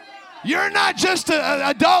 You're not just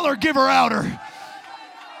a dollar giver outer.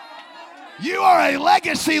 You are a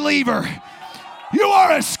legacy leaver. You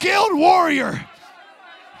are a skilled warrior.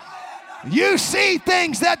 You see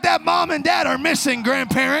things that mom and dad are missing,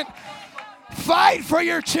 grandparent. Fight for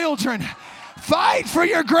your children. Fight for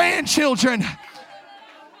your grandchildren.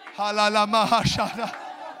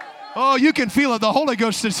 Oh, you can feel it. The Holy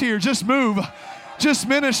Ghost is here. Just move. Just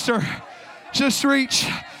minister. Just reach.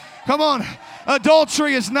 Come on.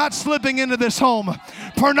 Adultery is not slipping into this home.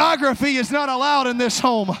 Pornography is not allowed in this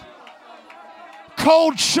home.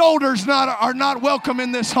 Cold shoulders are not welcome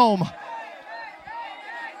in this home.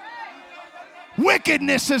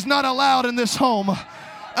 Wickedness is not allowed in this home.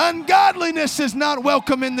 Ungodliness is not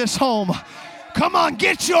welcome in this home. Come on,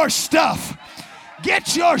 get your stuff.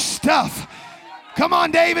 Get your stuff. Come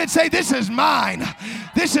on, David, say, this is mine.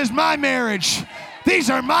 This is my marriage.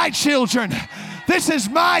 These are my children. This is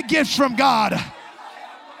my gift from God.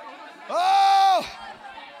 Oh,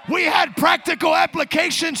 we had practical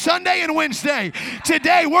application Sunday and Wednesday.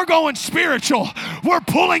 Today, we're going spiritual. We're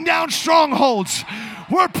pulling down strongholds.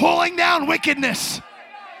 We're pulling down wickedness.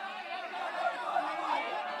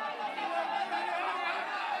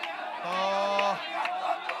 Oh,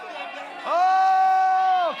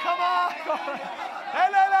 come on.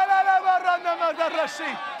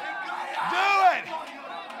 Do it.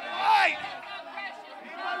 Right.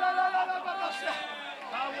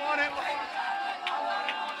 I want it.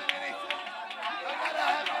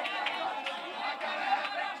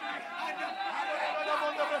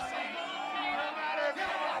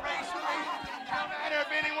 No matter if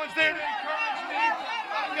anyone's there to encourage me,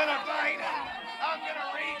 I'm going to fight. I'm going to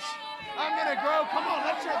reach. I'm going to grow. Come on,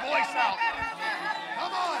 let your voice out.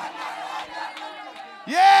 Come on.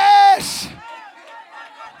 Yes.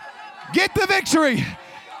 Get the victory.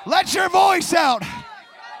 Let your voice out.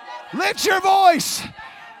 Lift your voice.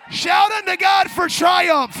 Shout unto God for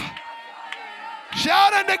triumph.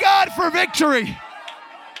 Shout unto God for victory.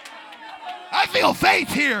 I feel faith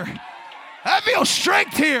here. I feel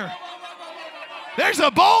strength here. There's a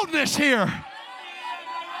boldness here.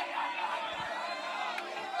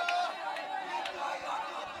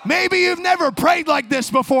 Maybe you've never prayed like this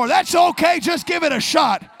before. That's okay. Just give it a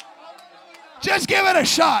shot. Just give it a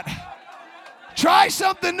shot. Try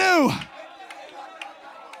something new.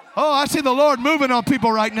 Oh, I see the Lord moving on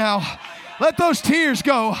people right now. Let those tears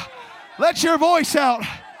go. Let your voice out.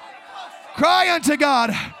 Cry unto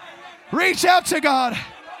God. Reach out to God.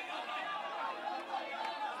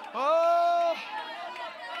 Oh.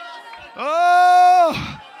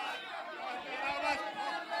 Oh.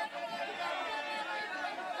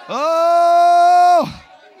 Oh.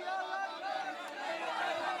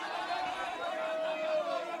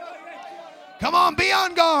 Come on, be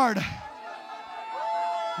on guard.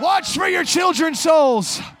 Watch for your children's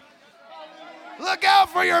souls. Look out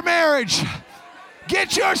for your marriage.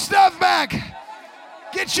 Get your stuff back.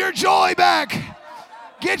 Get your joy back.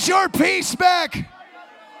 Get your peace back.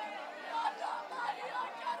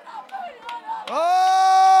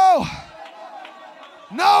 Oh,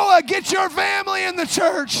 Noah, get your family in the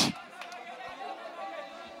church.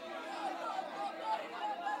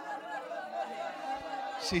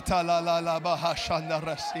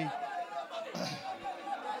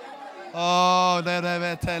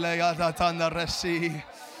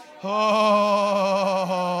 Oh,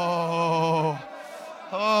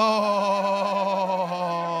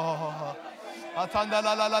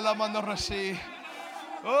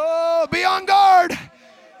 oh, be on guard.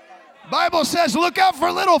 Bible says, look out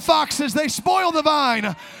for little foxes. They spoil the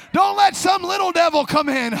vine. Don't let some little devil come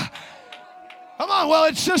in. Come on, well,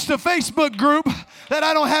 it's just a Facebook group that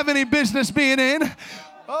I don't have any business being in.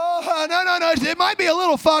 Oh, no. It might be a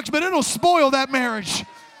little fox, but it'll spoil that marriage.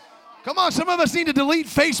 Come on, some of us need to delete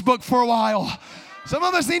Facebook for a while. Some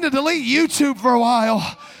of us need to delete YouTube for a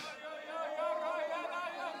while.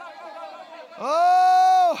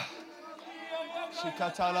 Oh.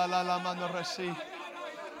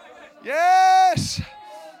 Yes.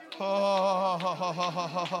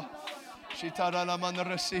 Oh.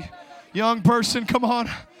 Young person, come on.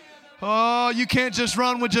 Oh, you can't just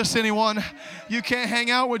run with just anyone. You can't hang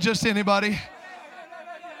out with just anybody.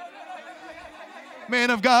 Man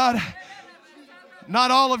of God, not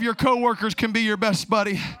all of your coworkers can be your best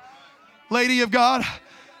buddy. Lady of God,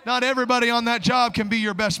 not everybody on that job can be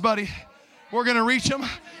your best buddy. We're going to reach them.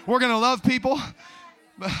 We're going to love people.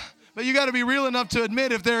 But you got to be real enough to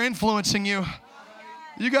admit if they're influencing you.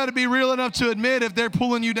 You got to be real enough to admit if they're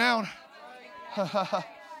pulling you down.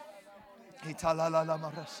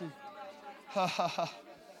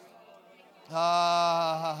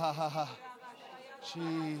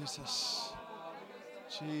 Jesus.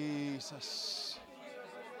 Jesus.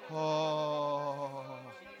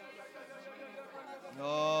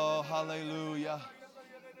 Oh, hallelujah.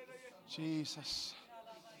 Jesus.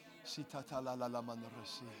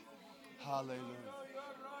 Hallelujah.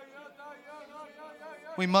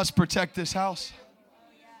 We must protect this house.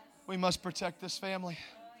 We must protect this family.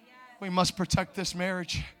 We must protect this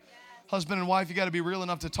marriage. Husband and wife, you got to be real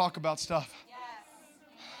enough to talk about stuff.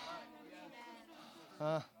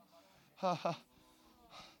 Let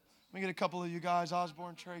me get a couple of you guys,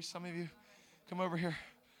 Osborne, Trace, some of you, come over here.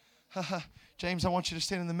 James, I want you to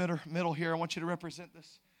stand in the middle here. I want you to represent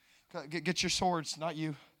this. Get your swords, not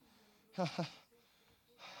you. I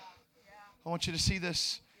want you to see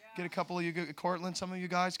this. Get a couple of you, Cortland, some of you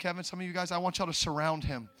guys, Kevin, some of you guys. I want y'all to surround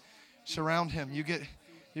him. Surround him. You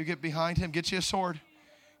get behind him. Get you a sword.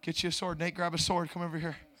 Get you a sword. Nate, grab a sword. Come over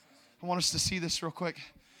here. I want us to see this real quick.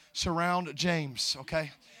 Surround James,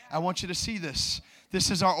 okay? I want you to see this.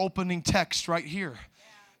 This is our opening text right here.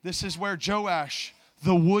 This is where Joash,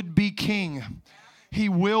 the would-be king, he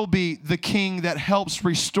will be the king that helps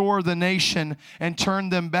restore the nation and turn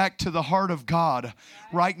them back to the heart of God.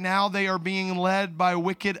 Right now, they are being led by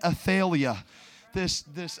wicked Athaliah,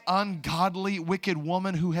 this ungodly, wicked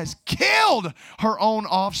woman who has killed her own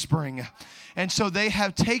offspring. And so they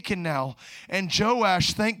have taken now. And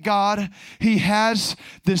Joash, thank God, he has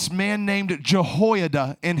this man named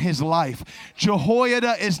Jehoiada in his life.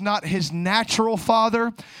 Jehoiada is not his natural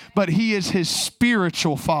father, but he is his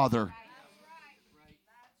spiritual father.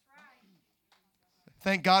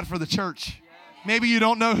 Thank God for the church. Maybe you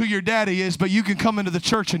don't know who your daddy is, but you can come into the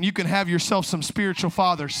church and you can have yourself some spiritual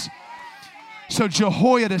fathers. So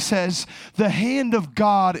Jehoiada says, the hand of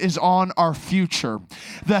God is on our future.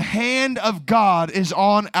 The hand of God is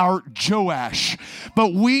on our Joash.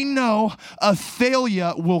 But we know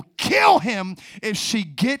Athaliah will kill him if she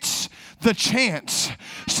gets the chance.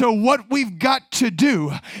 So what we've got to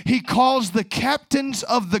do, he calls the captains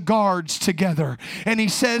of the guards together. And he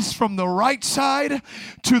says from the right side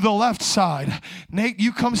to the left side, Nate,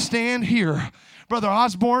 you come stand here. Brother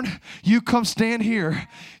Osborne, you come stand here.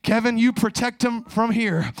 Kevin, you protect him from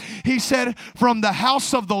here. He said, from the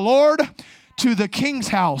house of the Lord to the king's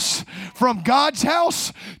house, from God's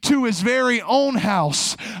house to his very own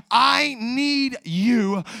house. I need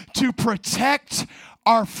you to protect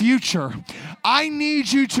our future. I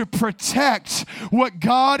need you to protect what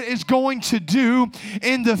God is going to do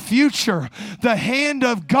in the future. The hand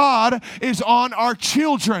of God is on our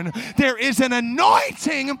children. There is an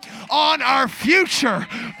anointing on our future,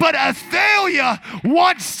 but Athaliah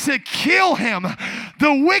wants to kill him.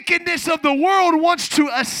 The wickedness of the world wants to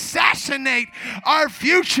assassinate our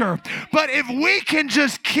future. But if we can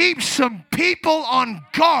just keep some people on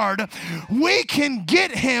guard, we can get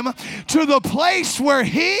him to the place where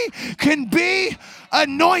he can be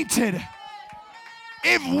anointed.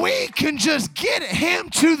 If we can just get him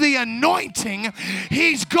to the anointing,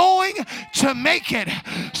 he's going to make it.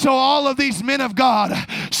 So all of these men of God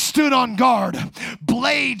stood on guard,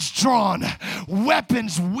 blades drawn,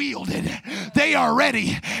 weapons wielded. They are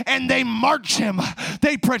ready, and they march him.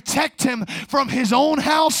 They protect him from his own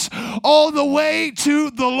house all the way to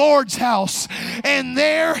the Lord's house. And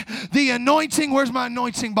there, the anointing, where's my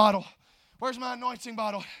anointing bottle? Where's my anointing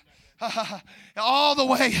bottle? all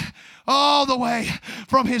the way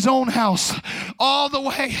from his own house, all the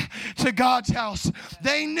way to God's house.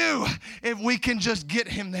 They knew if we can just get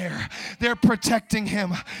him there, they're protecting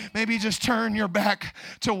him. Maybe just turn your back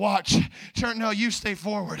to watch. No, you stay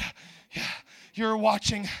forward. Yeah, you're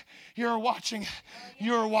watching.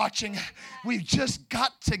 We've just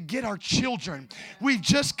got to get our children. We've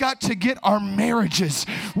just got to get our marriages.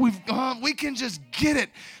 We can just get it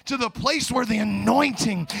to the place where the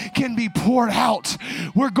anointing can be poured out.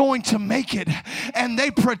 We're going to make it. And they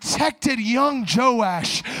protected young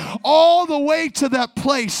Joash all the way to that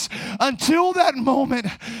place until that moment,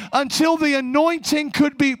 until the anointing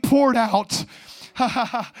could be poured out.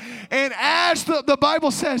 And as the Bible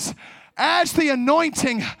says, as the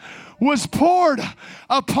anointing was poured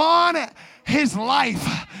upon his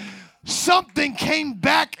life, something came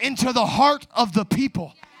back into the heart of the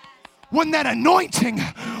people. When that anointing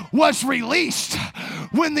was released,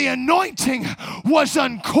 when the anointing was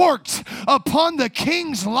uncorked upon the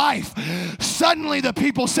king's life, suddenly the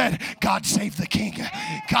people said, God save the king.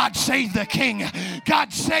 God save the king.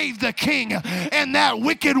 God save the king. And that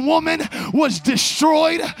wicked woman was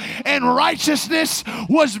destroyed and righteousness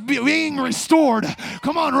was being restored.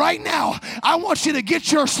 Come on, right now, I want you to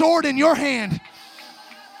get your sword in your hand.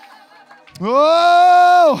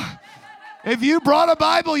 Oh, if you brought a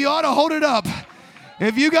Bible, you ought to hold it up.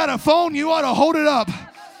 If you got a phone, you ought to hold it up.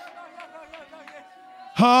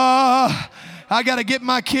 I got to get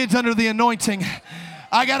my kids under the anointing.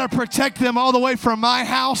 I got to protect them all the way from my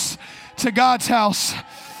house to God's house.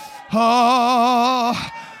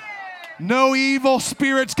 No evil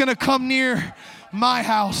spirit's going to come near my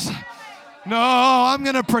house. No, I'm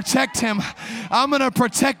going to protect him. I'm going to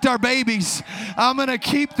protect our babies. I'm going to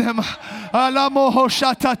keep them.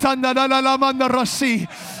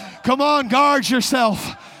 Come on, guard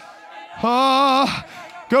yourself.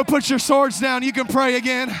 Go put your swords down. You can pray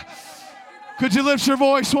again. Could you lift your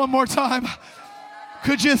voice one more time?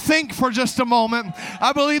 Could you think for just a moment?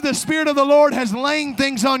 I believe the Spirit of the Lord has laying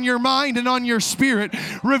things on your mind and on your spirit,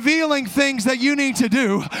 revealing things that you need to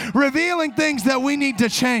do, revealing things that we need to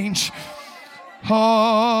change.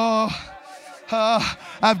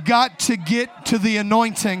 I've got to get to the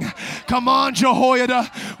anointing. Come on, Jehoiada.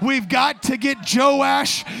 We've got to get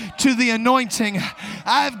Joash to the anointing.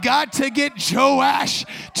 I've got to get Joash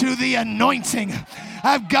to the anointing.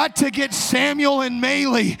 I've got to get Samuel and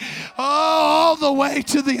Maley all the way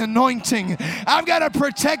to the anointing. I've got to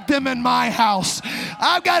protect them in my house.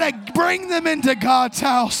 I've got to bring them into God's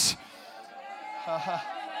house.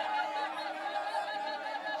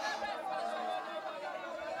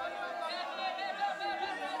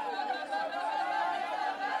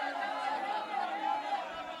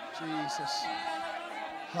 Jesus.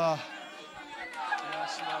 Yes, Lord.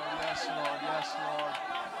 Yes, Lord. Yes, Lord. Yes, Lord.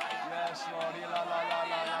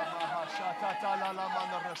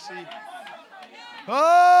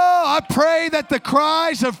 Oh, I pray that the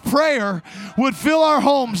cries of prayer would fill our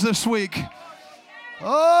homes this week.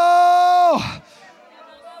 Oh,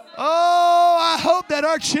 I hope that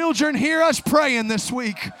our children hear us praying this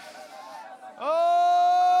week.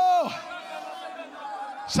 Oh,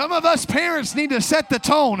 some of us parents need to set the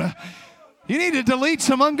tone. You need to delete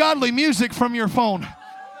some ungodly music from your phone.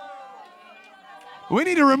 We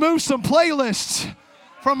need to remove some playlists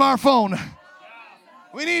from our phone.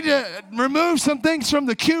 We need to remove some things from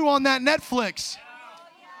the queue on that Netflix.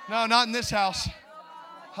 No, not in this house.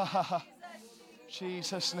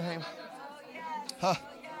 Jesus' name.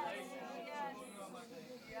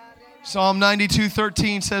 Psalm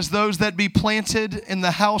 92:13 says, those that be planted in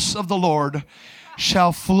the house of the Lord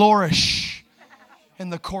shall flourish in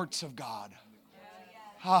the courts of God.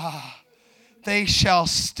 They shall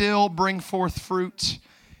still bring forth fruit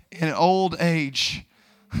in old age.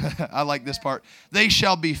 I like this part. They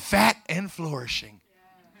shall be fat and flourishing.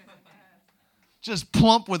 Just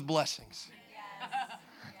plump with blessings.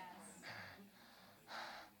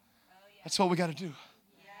 That's what we got to do.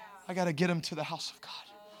 I got to get them to the house of God.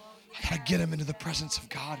 I got to get them into the presence of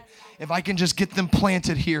God. If I can just get them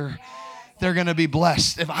planted here, they're going to be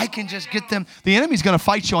blessed. If I can just get them, the enemy's going to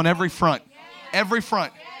fight you on every front. Every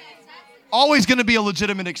front. Always going to be a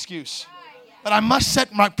legitimate excuse. But I must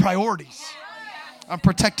set my priorities. I'm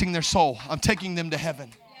protecting their soul. I'm taking them to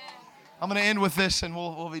heaven. I'm going to end with this and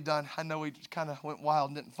we'll be done. I know we kind of went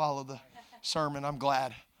wild and didn't follow the sermon. I'm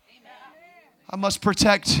glad. I must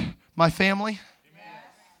protect my family.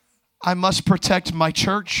 I must protect my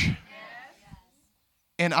church.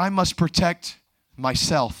 And I must protect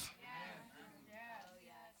myself.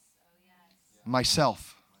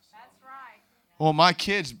 Myself. Well, my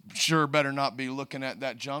kids sure better not be looking at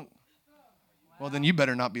that junk. Well, then you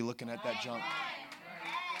better not be looking at that junk.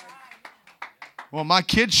 Well, my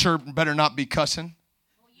kids sure better not be cussing.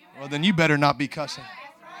 Well, then you better not be cussing.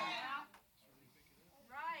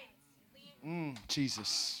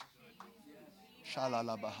 Jesus.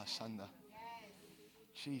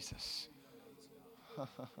 Jesus.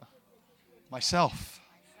 Myself.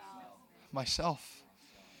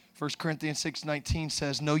 1 Corinthians 6:19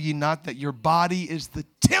 says, know ye not that your body is the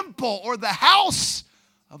temple or the house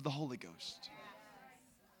of the Holy Ghost?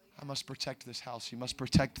 I must protect this house. You must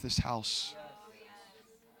protect this house.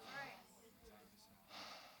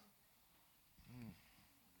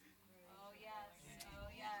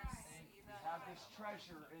 Have this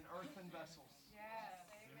treasure in earthen vessels.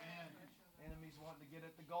 Amen. Enemies wanting to get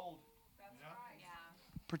at the gold.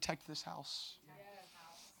 Protect this house.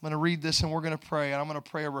 I'm going to read this and we're going to pray. And I'm going to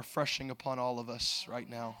pray a refreshing upon all of us right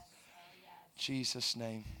now. In Jesus'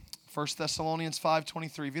 name. 1 Thessalonians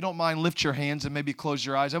 5:23. If you don't mind, lift your hands and maybe close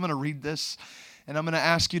your eyes. I'm going to read this, and I'm going to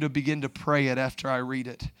ask you to begin to pray it after I read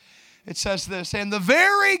it. It says this, "And the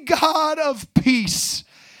very God of peace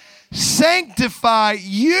sanctify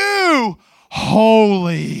you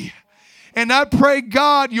wholly." And I pray,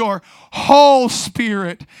 God, your whole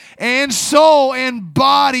spirit and soul and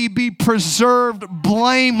body be preserved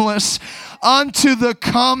blameless unto the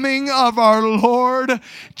coming of our Lord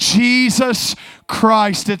Jesus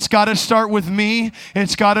Christ. It's got to start with me.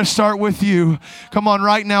 It's got to start with you. Come on,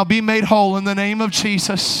 right now, be made whole in the name of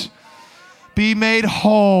Jesus. Be made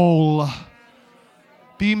whole.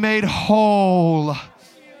 Be made whole.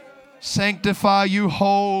 Sanctify you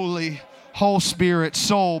wholly. Whole spirit,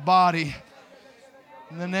 soul, body.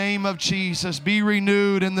 In the name of Jesus, be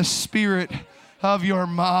renewed in the spirit of your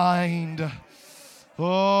mind.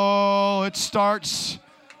 Oh, it starts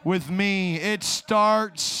with me. It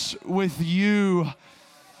starts with you.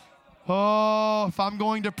 Oh, if I'm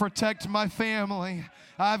going to protect my family,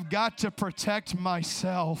 I've got to protect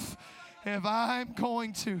myself. If I'm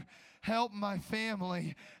going to help my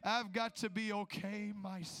family, I've got to be okay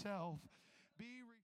myself.